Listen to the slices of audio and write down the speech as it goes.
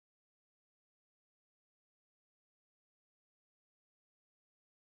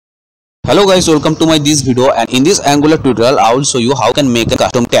Hello guys, welcome to my this video, and in this Angular tutorial I will show you how you can make a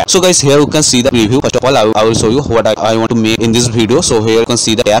custom tab. So guys, here you can see the preview. First of all I will show you what I want to make in this video. So here you can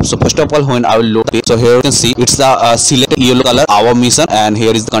see the tab. So first of all, when I will load the page, so here you can see it's the select yellow color our mission, and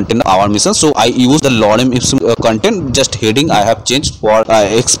here is the content of our mission. So I use the lorem ipsum content, just heading I have changed for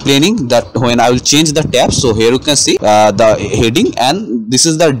explaining that when I will change the tab. So here you can see the heading, and this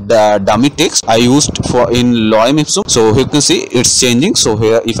is the dummy text I used for in lorem ipsum. So here you can see it's changing. So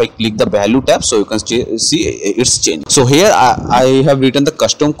here if I click the value tab, so you can see it's changing. So here I have written the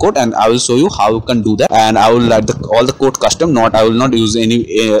custom code, and I will show you how you can do that, and I will write all the code custom. I will not use any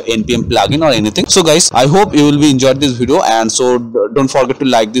npm plugin or anything. So guys, I hope you will be enjoyed this video, and so don't forget to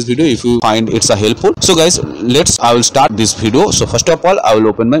like this video if you find it's helpful. So guys, I will start this video. So first of all, I will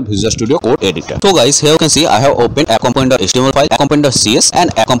open my Visual Studio Code editor. So guys, here you can see I have opened a component.html file, a component.cs, and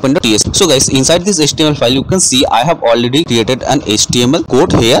a component.ts. So guys, inside this HTML file you can see I have already created an HTML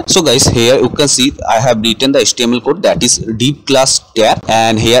code here. So guys, here you can see I have written the HTML code, that is div class tab,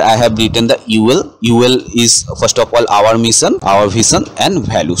 and here I have written the UL is first of all our mission, our vision, and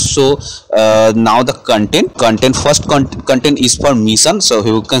values. So now the content first content is for mission. So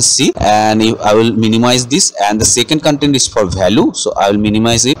here you can see, and I will minimize this, and the second content is for value, so I will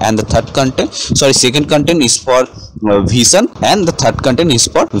minimize it, and the second content is for vision, and the third content is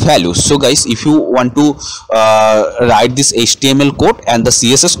for values. So guys, if you want to write this HTML code and the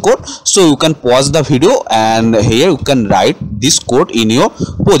CSS code, so you can pause the video, and here you can write this code in your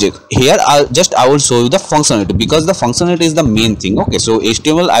project. Here I will show you the functionality, because the functionality is the main thing. Okay, so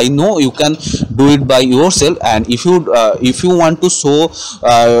HTML I know you can do it by yourself, and if you want to show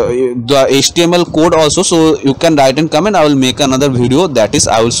the HTML code also, so you can write in comment. I will make another video, that is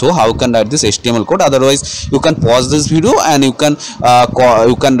I will show how you can write this HTML code. Otherwise you can pause this video, and you can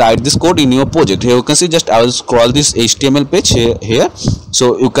write this code in your project. Here you can see, just I will scroll this HTML page here.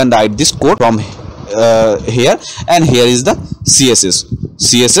 So you can write this code from here, and here is the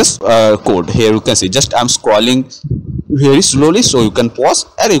CSS code. Here you can see, just I'm scrolling very slowly, so you can pause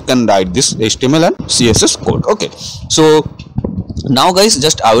and you can write this HTML and CSS code. Okay, so now guys,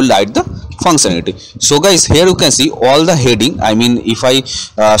 just I will write the functionality. So guys, here you can see all the heading. I mean, if I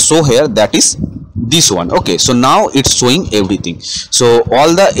show here, that is this one. Okay, so now it's showing everything. So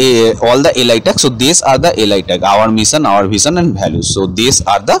all the li tag, so these are the li tag, our mission, our vision, and values. So these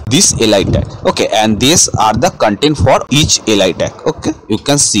are this li tag. Okay, and these are the content for each li tag. Okay, you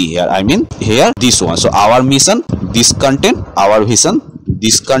can see here, I mean here this one. So our mission, this content, our vision,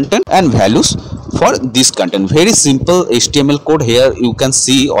 this content, and values for this content. Very simple HTML code here you can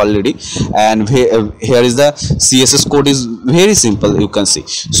see already, and here is the CSS code is very simple, you can see.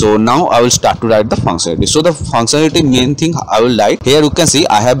 So now I will start to write the functionality. So the functionality main thing I will write here, you can see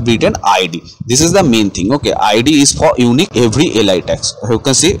I have written ID. This is the main thing. Okay, ID is for unique every li tags. You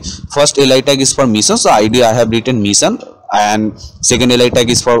can see first li tag is for mission, so ID I have written mission, and second li tag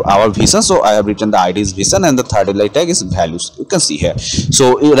is for our vision, so I have written the ID is vision, and the third li tag is values. You can see here.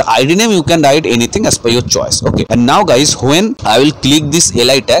 So the ID name you can write anything as per your choice. Okay, and now guys, when I will click this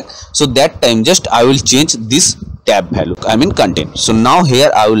li tag, so that time just I will change this tab value, I mean content. So now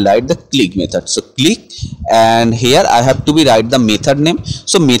here I will write the click method. So click, and here I have to be write the method name.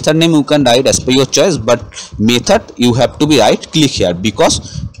 So method name you can write as per your choice, but method you have to be write click here,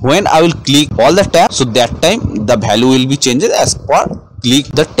 because when I will click all the tab, so that time the value will be changed as per click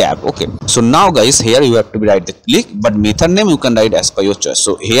the tab. Okay, so now guys, here you have to be write the click, but method name you can write as per your choice.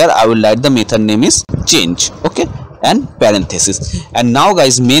 So here I will write the method name is change. Okay, and parenthesis. And now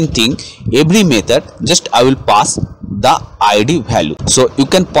guys, main thing, every method just I will pass the ID value. So you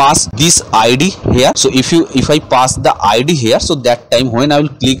can pass this ID here. So if I pass the ID here, so that time when I will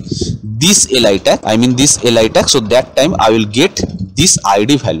click this li tag, I mean this li tag, so that time I will get this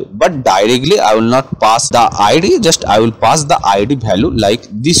ID value, but directly I will not pass the ID, just I will pass the ID value like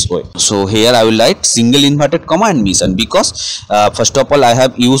this way. So here I will write single inverted comma and mission, because first of all I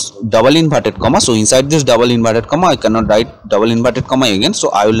have used double inverted comma. So inside this double inverted comma I cannot write double inverted comma again,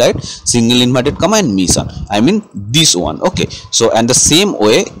 so I will write single inverted comma and mission, I mean this one. Okay, so and the same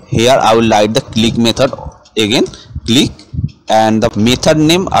way here I will write the click method again, click, and the method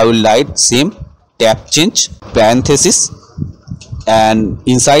name I will write same tab change parenthesis, and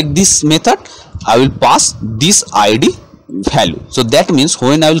inside this method I will pass this ID value. So that means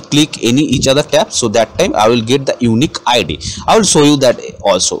when I will click each other tab, so that time I will get the unique ID. I will show you that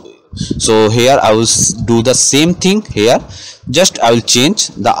also. So here I will do the same thing here, just I will change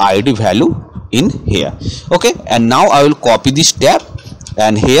the ID value in here. Okay, and now I will copy this tab,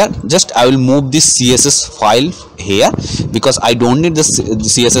 and here just I will move this CSS file here because I don't need the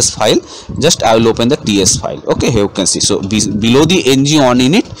CSS file. Just I will open the TS file. Okay, here you can see. So below the ng on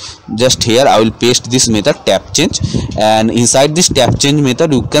in it, just here I will paste this method tab change, and inside this tab change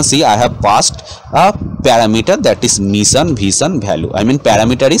method you can see I have passed a parameter, that is mission value. I mean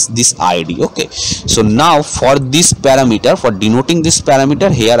parameter is this ID. Okay, so now for this parameter, for denoting this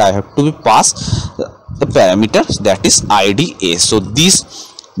parameter, here I have to be pass the parameter, that is IDA. So this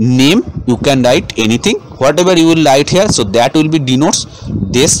name you can write anything, whatever you will write here, so that will be denotes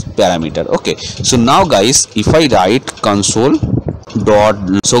this parameter. Okay, so now guys, if I write console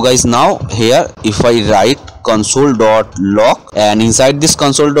dot, so guys now here if I write console dot log, and inside this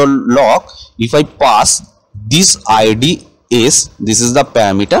console dot log if I pass this ID is, this is the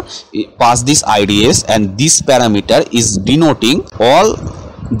parameter, pass this IDs, and this parameter is denoting all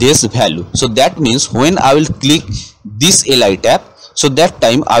this value. So that means when I will click this li tab, so that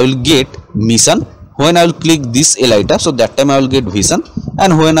time I will get mission. When I will click this li tab, so that time I will get vision,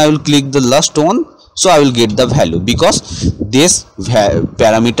 and when I will click the last one, so I will get the value, because this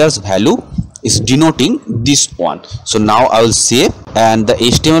parameters value is denoting this one. So now I will save, and the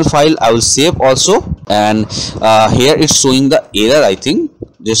HTML file I will save also, and here it's showing the error, I think,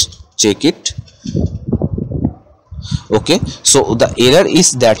 just check it. Okay, so the error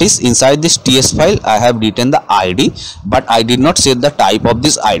is, that is inside this TS file I have written the ID, but I did not set the type of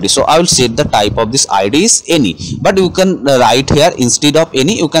this ID. So I will set the type of this ID is any, but you can write here instead of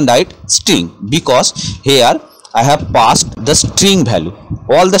any you can write string, because here I have passed the string value,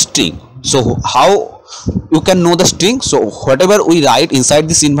 all the string. So how you can know the string? So whatever we write inside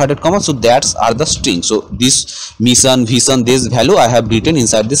this inverted comma, so that's are the string. So this mission, vision, this value I have written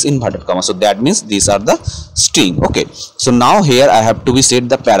inside this inverted comma, so that means these are the string. Okay, so now here I have to be set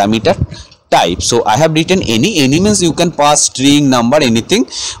the parameter type. So I have written any means you can pass string, number, anything,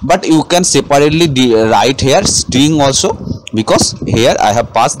 but you can separately write here string also, because here I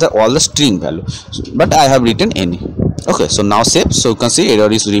have passed the all the string value, but I have written any. Okay, so now save. So you can see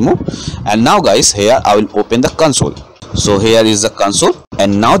error is removed, and now guys here I will open the console. So here is the console,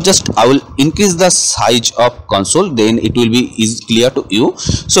 and now just I will increase the size of console, then it will be clear to you.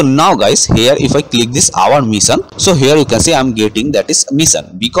 So now guys, here if I click this our mission, so here you can see I'm getting that is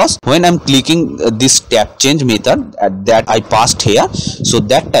mission, because when I'm clicking this tab change method that I passed here, so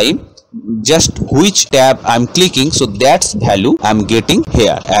that time just which tab I'm clicking, so that's value I'm getting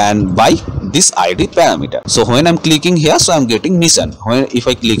here, and by this ID parameter. So when I'm clicking here, so I'm getting mission. When if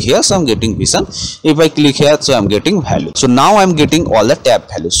I click here, so I'm getting mission. If I click here, so I'm getting value. So now I'm getting all the tab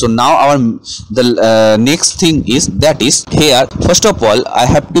values. So now our next thing is, that is here first of all I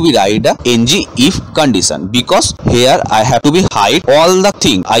have to be write a ng if condition, because here I have to be hide all the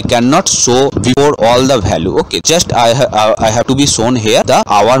thing. I cannot show before all the value. Okay, just I have to be shown here the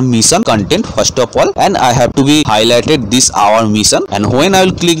our mission content first of all, and I have to be highlighted this our mission, and when I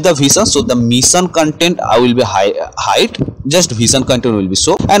will click the vision, so the mission content I will be hide, just vision content will be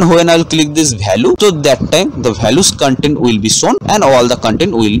shown, and when I will click this value, so that time the values content will be shown and all the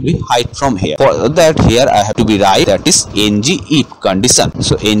content will be hide from here. For that here I have to be write that is ng if condition.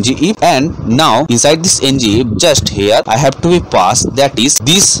 So ng if, and now inside this ng if just here I have to be pass that is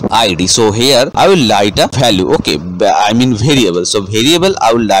this ID. So here I will write a value. Okay, I mean variable. So variable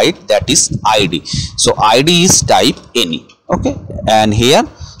I will write that is ID. So ID is type any. Okay, and here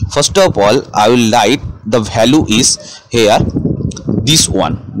first of all I will write the value is here this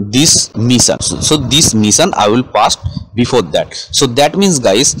one, this mission. So this mission I will pass before that. So that means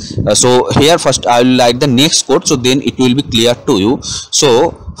guys, so here first I will write the next code, so then it will be clear to you.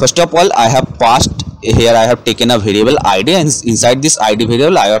 So first of all I have passed here, I have taken a variable ID, and inside this ID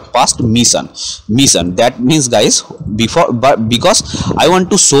variable I have passed mission. That means guys, before, but because I want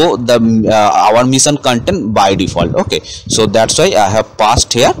to show the our mission content by default. Okay, so that's why I have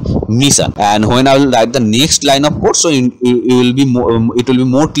passed here mission, and when I will write the next line of code, so it will be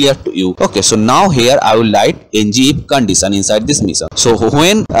more clear to you. Okay, so now here I will write ng if condition inside this mission. So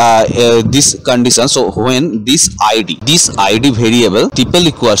when this condition, so when this ID variable triple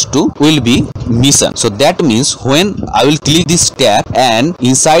equals to will be mission. So that means when I will click this tab, and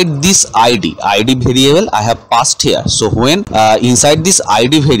inside this ID variable I have passed here. So when inside this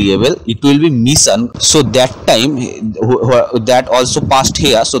ID variable it will be mission, so that time that also passed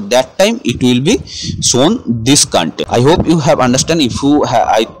here, so that time it will be shown this content. I hope you have understand. If you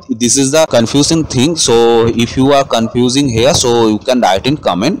this is the confusing thing, so if you are confusing here, so you can write in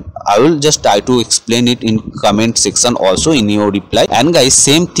comment. I will just try to explain it in comment section also in your reply. And guys,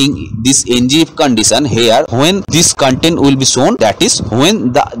 same thing, this ng if condition here, when this content will be shown, that is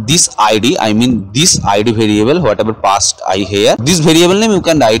when this id, I mean this id variable, whatever passed I here, this variable name you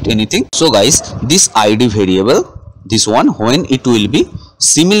can write anything. So guys, this id variable, this one, when it will be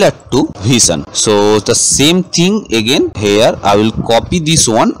similar to vision. So the same thing again here, I will copy this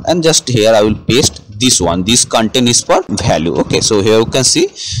one and just here I will paste this one. This content is for value. Okay, so here you can see.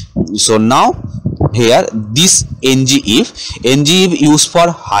 So now here this ng if used for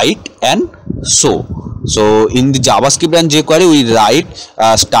height and show. So in the JavaScript and jQuery we write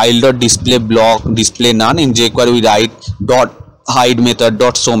style.display block display none. In jQuery we write dot hide method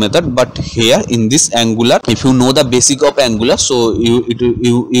dot show method. But here in this Angular, if you know the basic of Angular, so you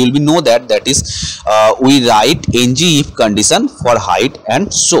will be know that is we write ng if condition for height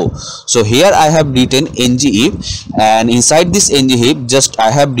and show. So here I have written ng if, and inside this ng if just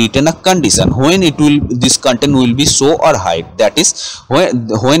I have written a condition when it will, this content will be show or hide. That is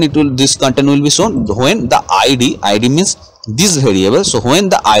when it will, this content will be shown when the id means this variable, so when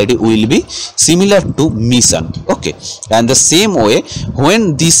the id will be similar to mission. Okay, and the same way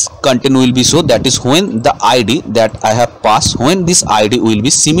when this content will be shown, that is when the id that I have passed, when this id will be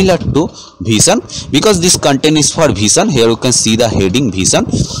similar to vision, because this content is for vision. Here you can see the heading vision,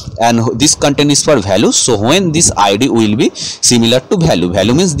 and this content is for value. So when this id will be similar to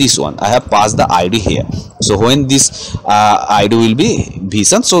value means this one, I have passed the id here. So when this id will be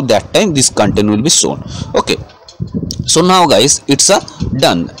vision, so that time this content will be shown. Okay, so now guys, it's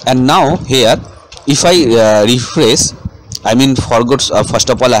done. And now here if I refresh, I mean forgot,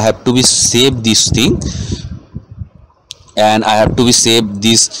 first of all I have to be save this thing, and I have to be save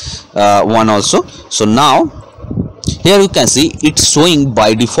this one also. So now here you can see it's showing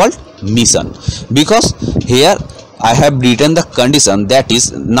by default mission, because here I have written the condition. That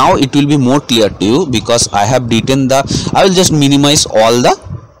is, now it will be more clear to you, because I have written the, I will just minimize all the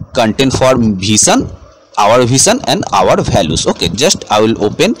content for vision, our vision and our values. Okay, just I will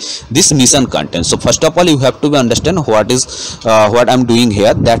open this mission content. So first of all you have to understand what is what I'm doing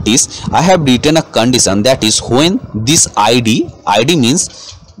here. That is, I have written a condition, that is when this id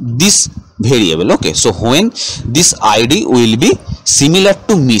means this variable. Okay, so when this id will be similar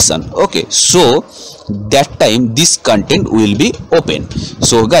to mission. Okay, so that time this content will be open.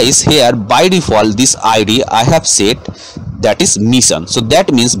 So guys, here by default this id I have set, that is mission. So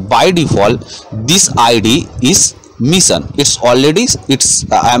that means by default this id is mission. It's already, it's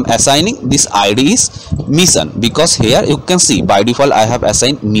I am assigning this id is mission, because here you can see by default I have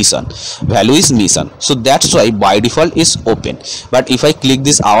assigned mission, value is mission. So that's why by default is open. But if I click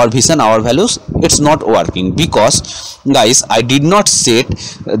this our vision, our values, it's not working, because guys I did not set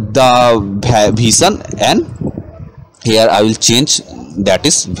the vision, and here I will change, that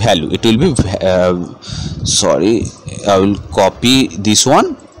is value, it will be sorry, I will copy this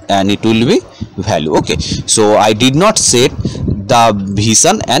one and it will be value. Okay, so I did not set the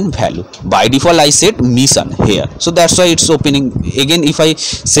vision and value, by default I set mission here, so that's why it's opening. Again if I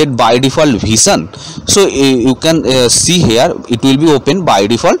set by default vision, so you can see here it will be open by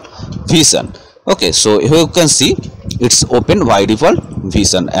default vision. Okay, so here you can see it's open by default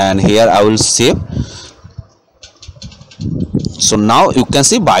vision, and here I will save. So now you can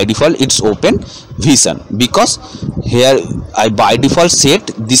see by default it's open vision, because here I by default set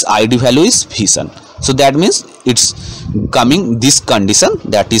this id value is vision. So that means it's coming this condition,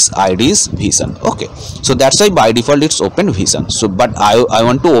 that is id is vision. Okay, so that's why by default it's open vision. So but I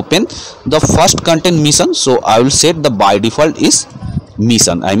want to open the first content mission, so I will set the by default is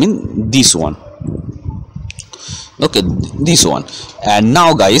mission, I mean this one. Okay, this one. And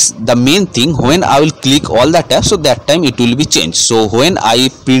now guys, the main thing, when I will click all the tabs, so that time it will be changed. So when I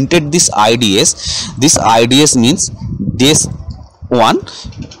printed this IDS means this one,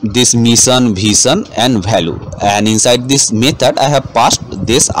 this mission, vision and value, and inside this method I have passed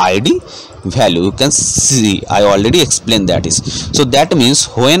this id value. You can see I already explained that is. So that means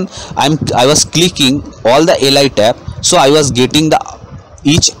when I was clicking all the li tab, so I was getting the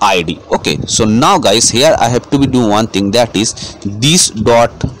each id. Okay, so now guys, here I have to be doing one thing, that is this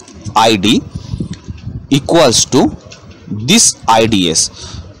dot id equals to this IDS.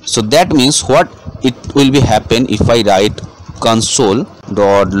 So that means what it will be happen if I write console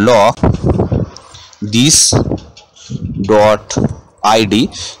dot log this dot id.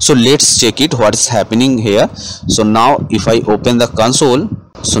 So let's check it what is happening here. So now if I open the console,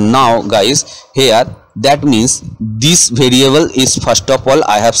 so now guys, here that means this variable is, first of all,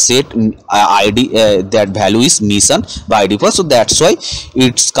 I have set id, that value is mission by default, so that's why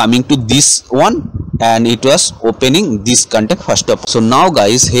it's coming to this one and it was opening this content first of all. So now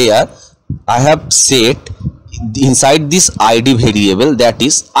guys, here I have set inside this id variable, that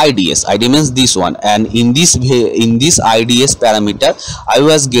is IDS. ID means this one, and in this IDS parameter I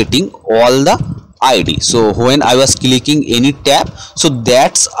was getting all the ID. So when I was clicking any tab, so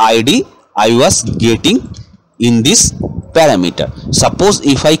that's ID I was getting in this parameter. Suppose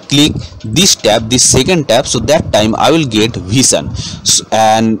if I click this tab, this second tab, so that time I will get vision,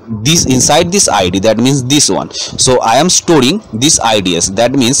 and this inside this ID, that means this one. So I am storing this IDS,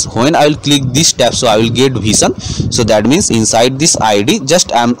 that means when I will click this tab, so I will get vision. So that means inside this ID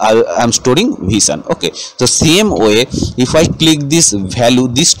just I am storing vision. Okay, so same way if I click this value,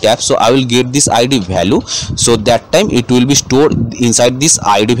 this tab, so I will get this ID value. So that time it will be stored inside this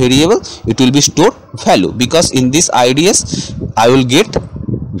ID variable, it will be stored value, because in this IDS I will get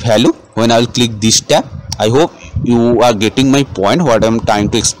value when I will click this tab. I hope you are getting my point, what I am trying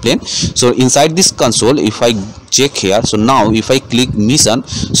to explain. So inside this console, if I check here, so now if I click mission,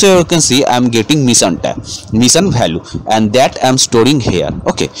 so you can see I am getting mission tab, mission value, and that I am storing here.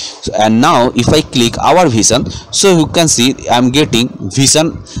 Okay, so, and now if I click our vision, so you can see I am getting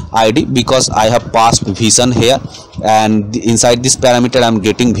vision ID because I have passed vision here, and inside this parameter I am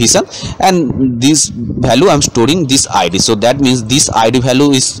getting vision, and this value I am storing this ID. So that means this ID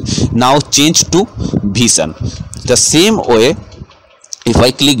value is now changed to vision. The same way if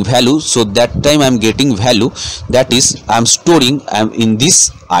I click value, so that time I am getting value, that is I am storing in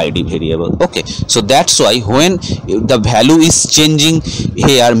this ID variable. Okay, so that's why when the value is changing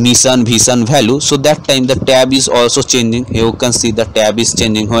here, mission, vision, value, so that time the tab is also changing. Here you can see the tab is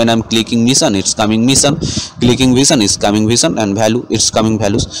changing. When I'm clicking mission, it's coming mission, clicking vision is coming vision, and value, it's coming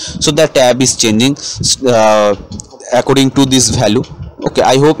values. So the tab is changing according to this value. Okay,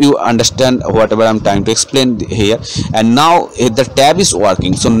 I hope you understand whatever I'm trying to explain here. And now the tab is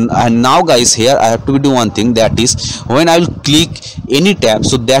working. So and now guys, here I have to do one thing, that is when I will click any tab,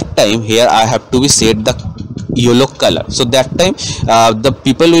 so that time here I have to be set the yellow color. So that time the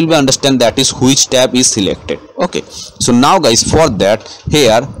people will be understand that is which tab is selected. Okay, so now guys, for that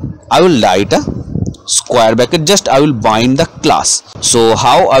here I will write a square bracket, just I will bind the class. So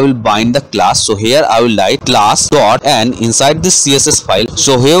how I will bind the class? So here I will write class dot, and inside this CSS file,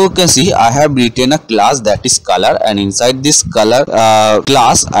 so here you can see I have written a class that is color, and inside this color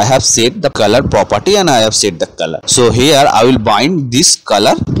class I have set the color property, and I have set the color. So here I will bind this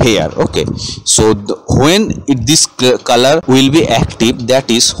color here. Okay, so when this color will be active, that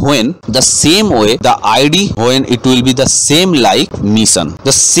is when the same way the ID, when it will be the same like mission,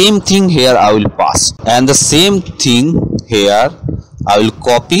 the same thing here I will pass, and the same thing here I will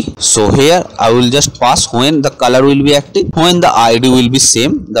copy. So here I will just pass when the color will be active, when the ID will be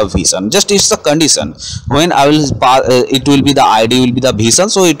same the vision. Just it's a condition. When I will pass, it will be the ID will be the vision,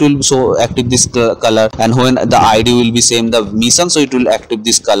 so it will so active this color, and when the ID will be same the mission, so it will active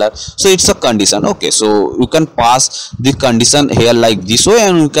this color. So it's a condition. Okay, so you can pass the condition here like this way,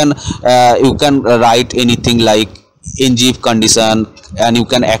 and you can write anything like ngif condition, and you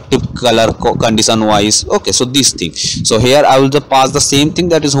can active color condition wise. Okay, so this thing. So here I will just pass the same thing,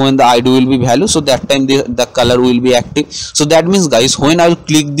 that is when the ID will be value, so that time the color will be active. So that means guys, when I will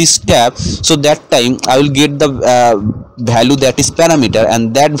click this tab, so that time I will get the value, that is parameter,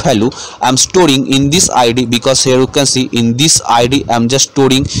 and that value I'm storing in this ID, because here you can see in this ID I'm just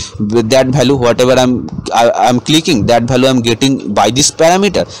storing that value, whatever I'm clicking, that value I'm getting by this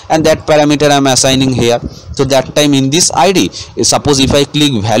parameter, and that parameter I'm assigning here. So that time in this ID, suppose if I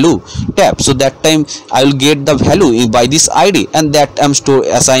click value tab, so that time I will get the value by this ID, and that I'm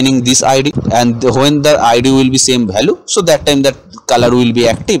assigning this ID, and when the ID will be same value, so that time that color will be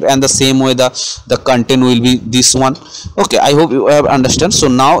active, and the same way the content will be this one. Okay, I hope you have understand. So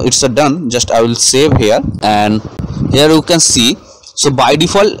now it's done. Just I will save here, and here you can see. So by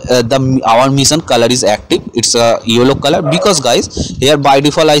default our mission color is active, it's a yellow color, because guys here by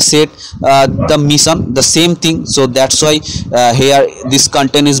default I set the mission the same thing. So that's why here this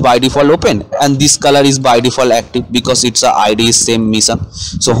content is by default open, and this color is by default active, because it's a ID is same mission.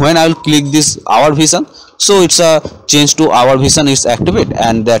 So when I will click this our vision, so it's a change to our vision is activate,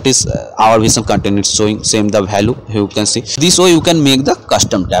 and that is our vision content is showing same the value. You can see this way you can make the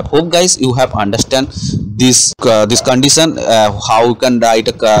custom tab. Hope guys you have understand this condition, how you can write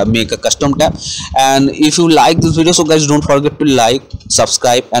make a custom tab. And if you like this video, so guys don't forget to like,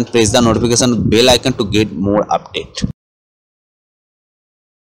 subscribe, and press the notification bell icon to get more update.